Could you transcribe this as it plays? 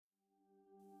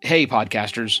Hey,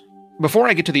 podcasters. Before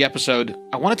I get to the episode,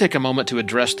 I want to take a moment to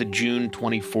address the June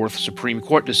 24th Supreme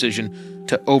Court decision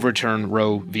to overturn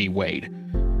Roe v. Wade.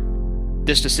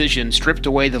 This decision stripped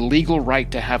away the legal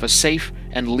right to have a safe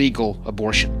and legal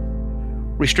abortion.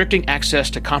 Restricting access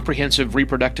to comprehensive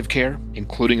reproductive care,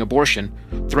 including abortion,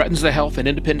 threatens the health and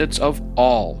independence of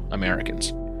all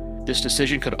Americans. This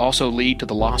decision could also lead to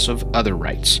the loss of other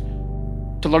rights.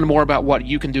 To learn more about what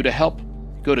you can do to help,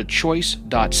 go to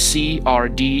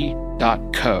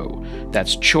choice.crd.co.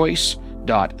 That's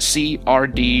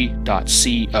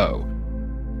choice.crd.co.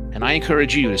 And I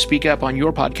encourage you to speak up on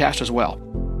your podcast as well.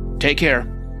 Take care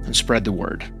and spread the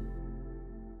word.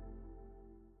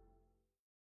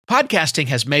 Podcasting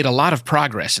has made a lot of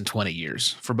progress in 20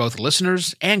 years for both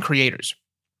listeners and creators,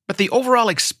 but the overall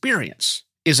experience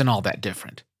isn't all that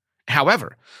different.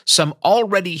 However, some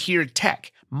already here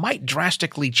tech might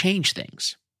drastically change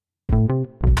things.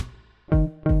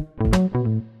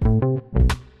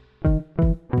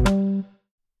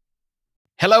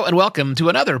 Hello and welcome to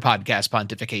another Podcast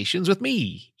Pontifications with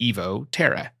me, Evo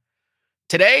Terra.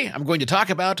 Today, I'm going to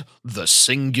talk about the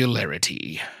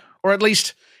Singularity, or at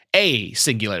least a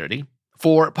singularity,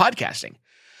 for podcasting.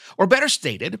 Or better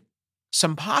stated,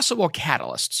 some possible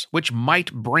catalysts which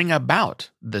might bring about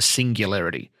the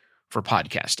singularity for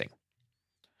podcasting.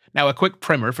 Now, a quick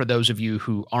primer for those of you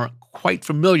who aren't quite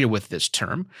familiar with this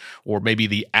term, or maybe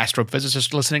the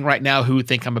astrophysicists listening right now who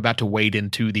think I'm about to wade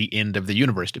into the end of the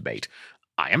universe debate.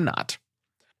 I am not.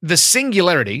 The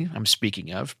singularity I'm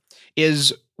speaking of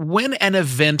is when an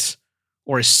event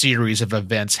or a series of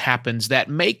events happens that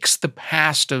makes the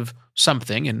past of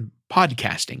something, in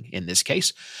podcasting in this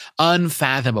case,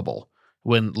 unfathomable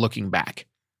when looking back.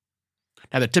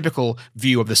 Now, the typical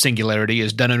view of the singularity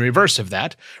is done in reverse of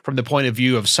that, from the point of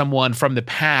view of someone from the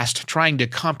past trying to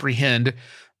comprehend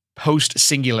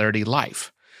post-singularity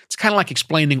life. It's kind of like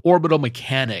explaining orbital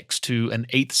mechanics to an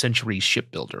 8th century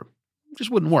shipbuilder. It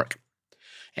just wouldn't work.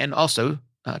 And also,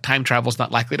 time travel is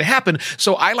not likely to happen,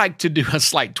 so I like to do a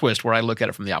slight twist where I look at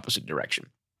it from the opposite direction.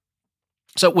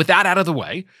 So with that out of the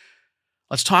way,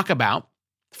 let's talk about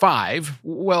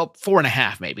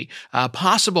 4.5 maybe,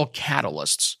 possible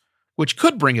catalysts which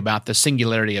could bring about the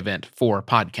singularity event for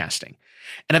podcasting.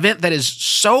 An event that is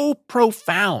so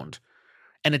profound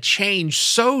and a change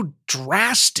so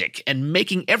drastic and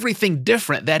making everything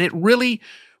different that it really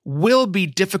will be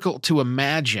difficult to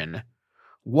imagine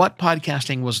what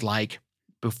podcasting was like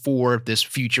before this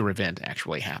future event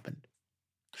actually happened.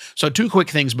 So 2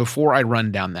 quick things before I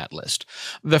run down that list.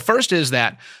 The first is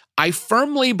that I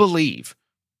firmly believe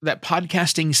that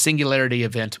podcasting singularity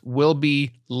event will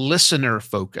be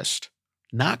listener-focused,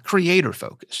 not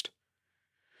creator-focused.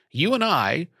 You and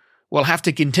I will have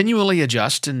to continually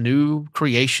adjust to new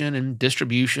creation and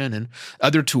distribution and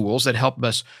other tools that help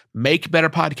us make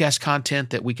better podcast content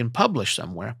that we can publish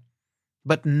somewhere.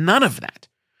 But none of that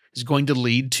is going to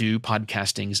lead to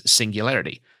podcasting's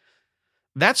singularity.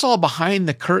 That's all behind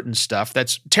the curtain stuff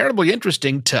that's terribly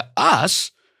interesting to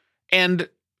us and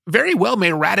very well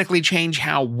may radically change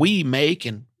how we make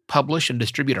and publish and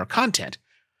distribute our content.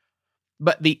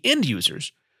 But the end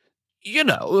users,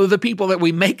 the people that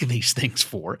we make these things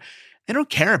for, they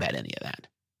don't care about any of that.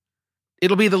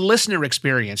 It'll be the listener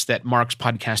experience that marks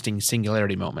podcasting's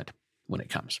singularity moment when it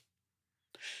comes.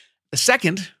 The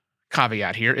second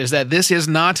caveat here is that this is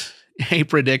not a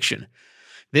prediction.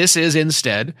 This is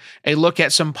instead a look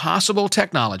at some possible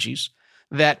technologies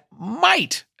that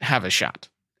might have a shot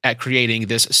at creating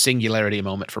this singularity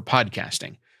moment for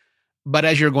podcasting. But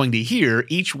as you're going to hear,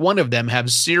 each one of them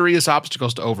have serious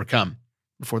obstacles to overcome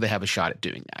before they have a shot at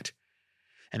doing that.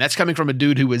 And that's coming from a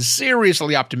dude who is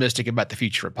seriously optimistic about the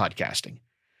future of podcasting.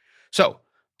 So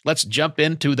let's jump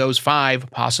into those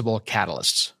 5 possible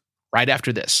catalysts right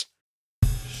after this.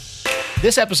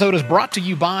 This episode is brought to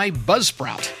you by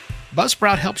Buzzsprout.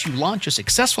 Buzzsprout helps you launch a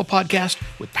successful podcast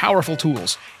with powerful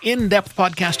tools, in-depth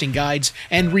podcasting guides,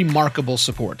 and remarkable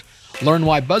support. Learn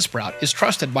why Buzzsprout is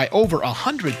trusted by over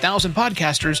 100,000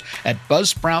 podcasters at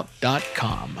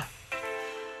buzzsprout.com.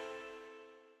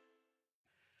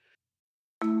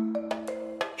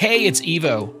 Hey, it's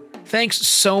Evo. Thanks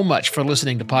so much for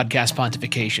listening to Podcast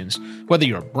Pontifications, whether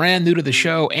you're brand new to the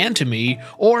show and to me,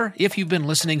 or if you've been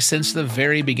listening since the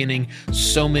very beginning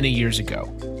so many years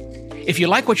ago. If you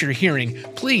like what you're hearing,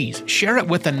 please share it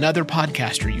with another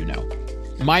podcaster you know.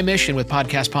 My mission with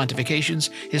Podcast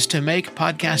Pontifications is to make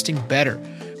podcasting better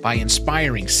by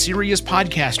inspiring serious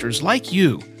podcasters like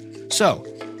you. So,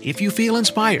 if you feel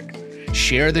inspired,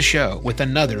 share the show with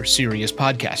another serious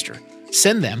podcaster.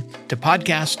 Send them to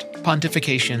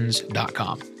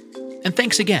podcastpontifications.com. And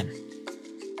thanks again.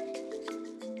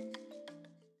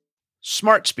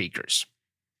 smart speakers.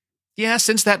 Yeah,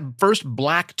 since that first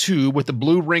black tube with the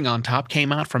blue ring on top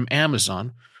came out from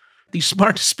Amazon, the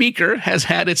smart speaker has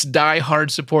had its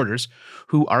die-hard supporters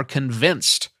who are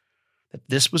convinced that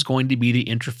this was going to be the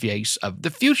interface of the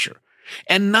future,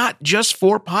 and not just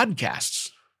for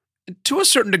podcasts. To a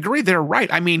certain degree, they're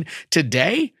right. I mean,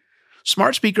 today,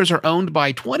 smart speakers are owned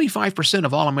by 25%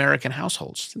 of all American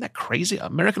households. Isn't that crazy?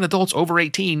 American adults over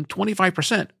 18,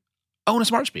 25% own a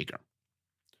smart speaker.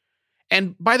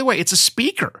 And by the way, it's a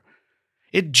speaker.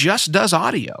 It just does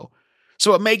audio.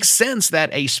 So it makes sense that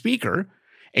a speaker,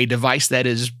 a device that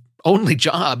is only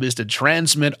job is to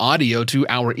transmit audio to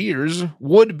our ears,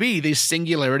 would be the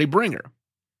singularity bringer.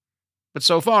 But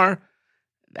so far,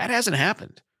 that hasn't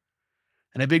happened.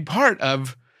 And a big part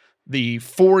of the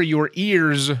for your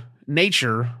ears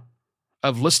nature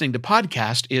of listening to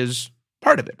podcast is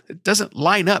part of it. It doesn't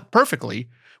line up perfectly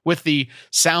with the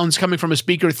sounds coming from a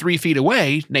speaker 3 feet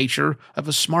away nature of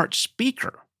a smart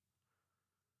speaker.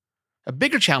 A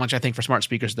bigger challenge, I think, for smart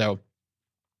speakers, though,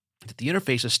 that the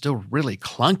interface is still really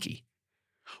clunky,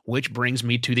 which brings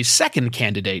me to the second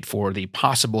candidate for the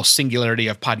possible singularity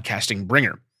of podcasting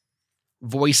bringer: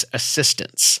 voice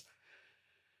assistants.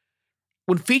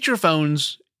 When feature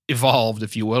phones evolved,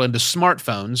 if you will, into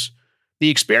smartphones,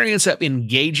 the experience of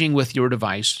engaging with your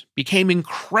device became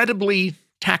incredibly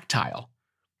tactile.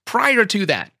 Prior to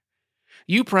that,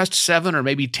 you pressed 7 or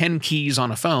maybe 10 keys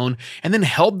on a phone and then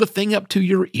held the thing up to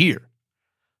your ear.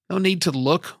 No need to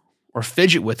look or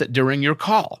fidget with it during your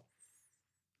call.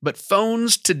 But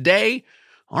phones today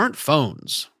aren't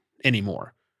phones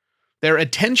anymore. They're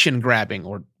attention-grabbing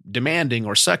or demanding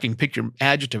or sucking, pick your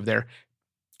adjective there,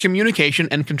 communication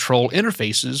and control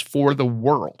interfaces for the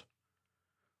world.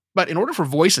 But in order for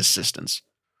voice assistants,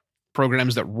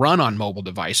 programs that run on mobile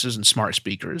devices and smart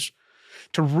speakers,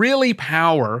 to really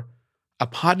power a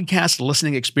podcast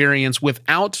listening experience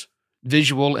without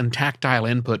visual and tactile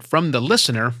input from the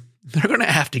listener, they're going to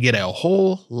have to get a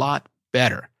whole lot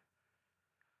better.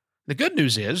 The good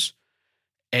news is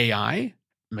AI,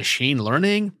 machine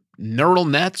learning, neural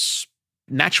nets,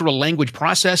 natural language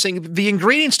processing, the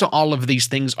ingredients to all of these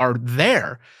things are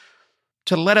there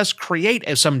to let us create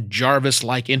some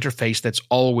Jarvis-like interface that's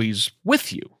always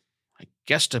with you. I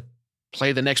guess to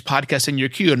play the next podcast in your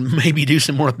queue and maybe do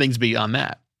some more things beyond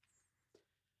that.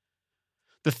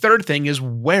 The third thing is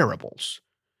wearables.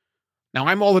 Now,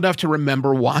 I'm old enough to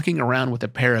remember walking around with a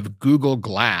pair of Google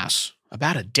Glass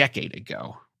about a decade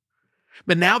ago.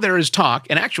 But now there is talk,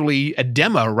 and actually a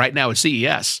demo right now at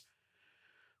CES,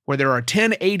 where there are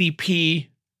 1080p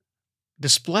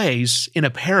displays in a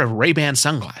pair of Ray-Ban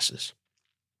sunglasses.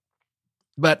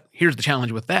 But here's the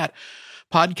challenge with that.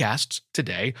 Podcasts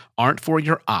today aren't for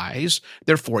your eyes,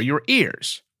 they're for your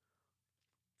ears.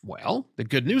 Well, the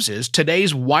good news is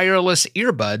today's wireless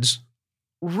earbuds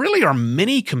really are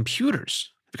mini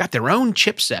computers. They've got their own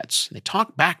chipsets. They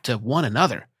talk back to one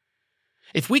another.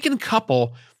 If we can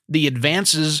couple the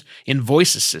advances in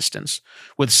voice assistants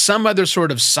with some other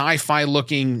sort of sci-fi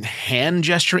looking hand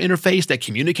gesture interface that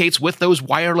communicates with those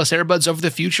wireless earbuds of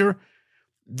the future,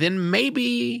 then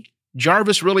maybe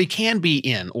Jarvis really can be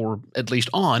in, or at least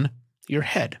on, your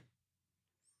head.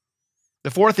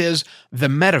 The fourth is the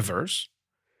metaverse.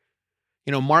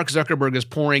 Mark Zuckerberg is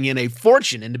pouring in a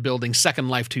fortune into building Second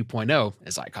Life 2.0,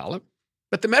 as I call it.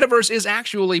 But the metaverse is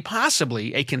actually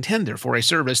possibly a contender for a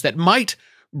service that might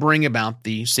bring about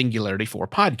the singularity for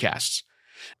podcasts.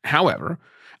 However,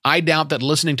 I doubt that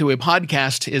listening to a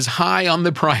podcast is high on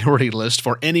the priority list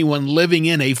for anyone living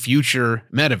in a future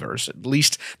metaverse, at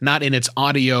least not in its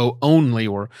audio only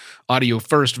or audio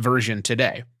first version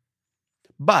today.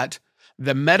 But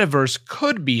the metaverse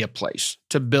could be a place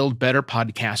to build better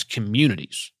podcast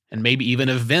communities and maybe even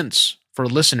events for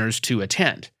listeners to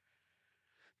attend.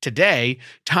 Today,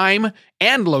 time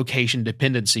and location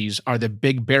dependencies are the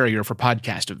big barrier for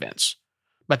podcast events.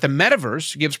 But the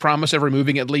metaverse gives promise of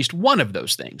removing at least one of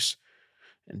those things,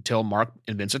 until Mark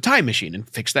invents a time machine and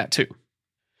fix that too.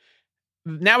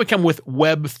 Now we come with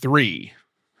Web 3,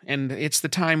 and it's the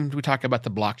time we talk about the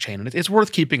blockchain, and it's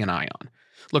worth keeping an eye on.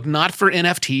 Look, not for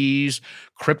NFTs,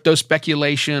 crypto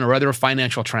speculation, or other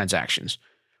financial transactions,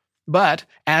 but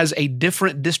as a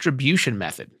different distribution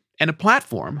method and a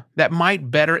platform that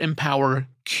might better empower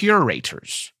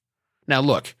curators. Now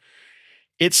look,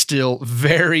 it's still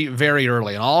very, very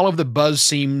early, and all of the buzz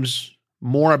seems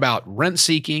more about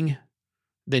rent-seeking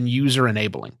than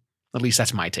user-enabling. At least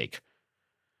that's my take.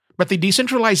 But the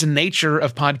decentralized nature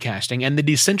of podcasting and the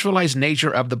decentralized nature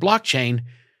of the blockchain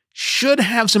should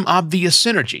have some obvious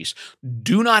synergies.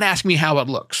 Do not ask me how it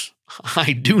looks.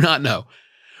 I do not know.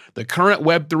 The current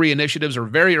Web3 initiatives are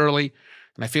very early,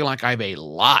 and I feel like I have a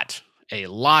lot a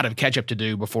lot of catch up to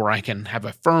do before I can have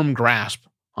a firm grasp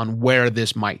on where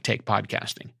this might take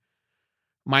podcasting.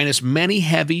 Minus many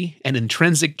heavy and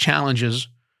intrinsic challenges,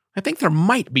 I think there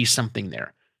might be something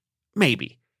there.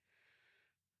 Maybe.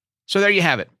 So there you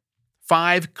have it.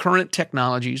 5 current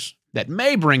technologies that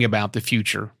may bring about the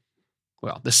future.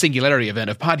 Well, the singularity event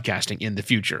of podcasting in the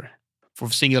future. For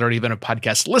singularity event of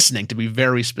podcast listening, to be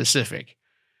very specific.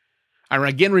 I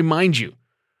again remind you,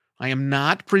 I am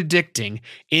not predicting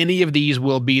any of these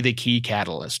will be the key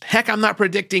catalyst. Heck, I'm not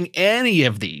predicting any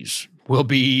of these will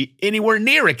be anywhere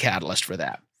near a catalyst for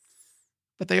that.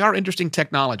 But they are interesting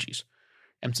technologies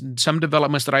and some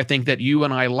developments that I think that you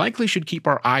and I likely should keep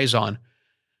our eyes on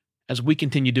as we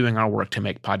continue doing our work to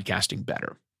make podcasting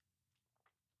better.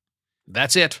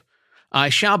 That's it. I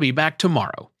shall be back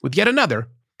tomorrow with yet another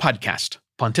podcast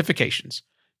Pontifications.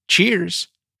 Cheers.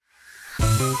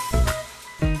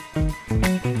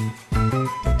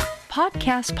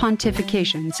 Podcast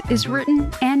Pontifications is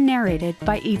written and narrated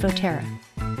by Evo Terra.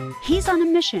 He's on a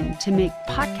mission to make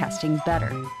podcasting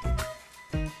better.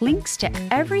 Links to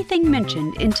everything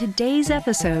mentioned in today's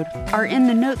episode are in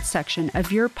the notes section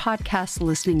of your podcast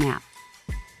listening app.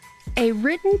 A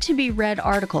written-to-be-read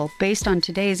article based on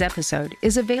today's episode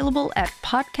is available at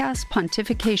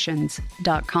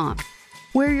podcastpontifications.com,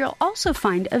 where you'll also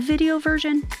find a video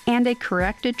version and a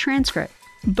corrected transcript,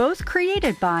 both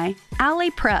created by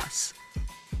Alley Press.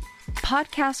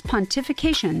 Podcast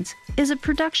Pontifications is a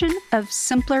production of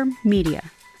Simpler Media.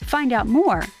 Find out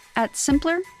more at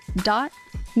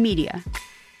simpler.media.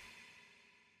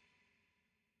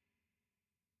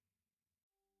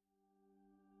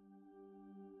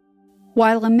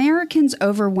 While Americans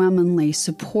overwhelmingly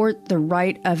support the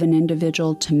right of an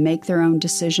individual to make their own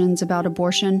decisions about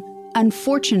abortion,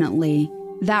 unfortunately,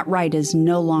 that right is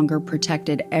no longer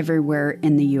protected everywhere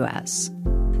in the U.S.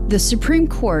 The Supreme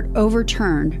Court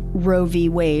overturned Roe v.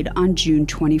 Wade on June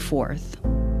 24th.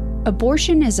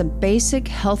 Abortion is a basic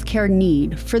healthcare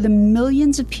need for the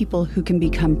millions of people who can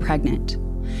become pregnant.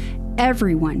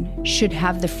 Everyone should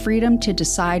have the freedom to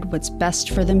decide what's best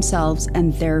for themselves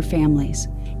and their families,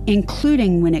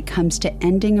 including when it comes to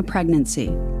ending a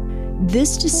pregnancy.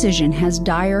 This decision has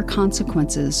dire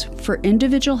consequences for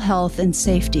individual health and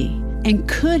safety and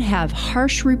could have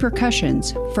harsh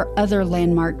repercussions for other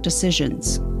landmark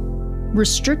decisions.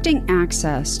 Restricting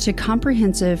access to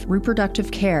comprehensive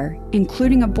reproductive care,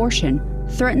 including abortion,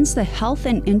 threatens the health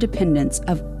and independence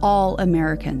of all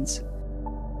Americans.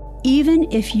 Even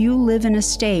if you live in a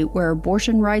state where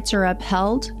abortion rights are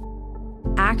upheld,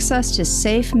 access to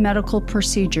safe medical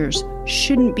procedures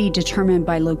shouldn't be determined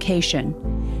by location,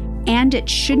 and it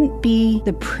shouldn't be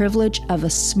the privilege of a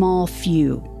small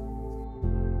few.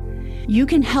 You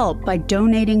can help by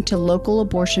donating to local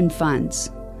abortion funds.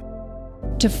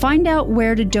 To find out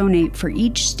where to donate for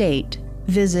each state,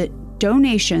 visit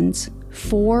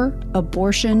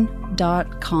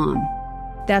donationsforabortion.com.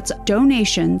 That's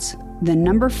donations,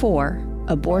 4,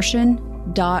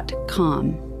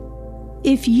 abortion.com.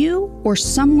 If you or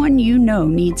someone you know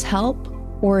needs help,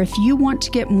 or if you want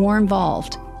to get more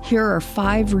involved, here are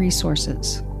 5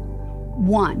 resources.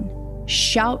 1.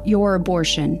 Shout Your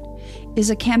Abortion is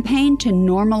a campaign to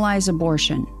normalize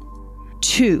abortion.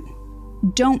 2.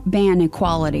 Don't Ban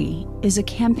Equality is a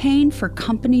campaign for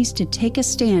companies to take a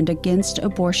stand against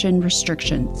abortion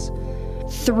restrictions.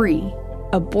 3.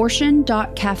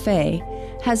 Abortion.cafe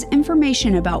has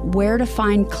information about where to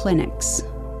find clinics.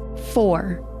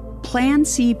 4.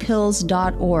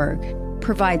 PlanCpills.org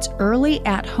provides early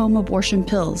at-home abortion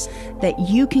pills that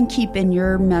you can keep in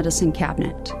your medicine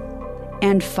cabinet.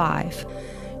 And 5.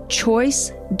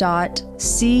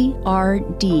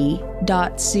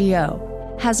 Choice.crd.co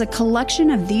has a collection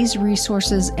of these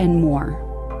resources and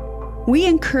more. We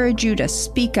encourage you to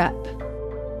speak up,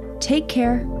 take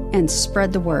care, and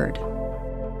spread the word.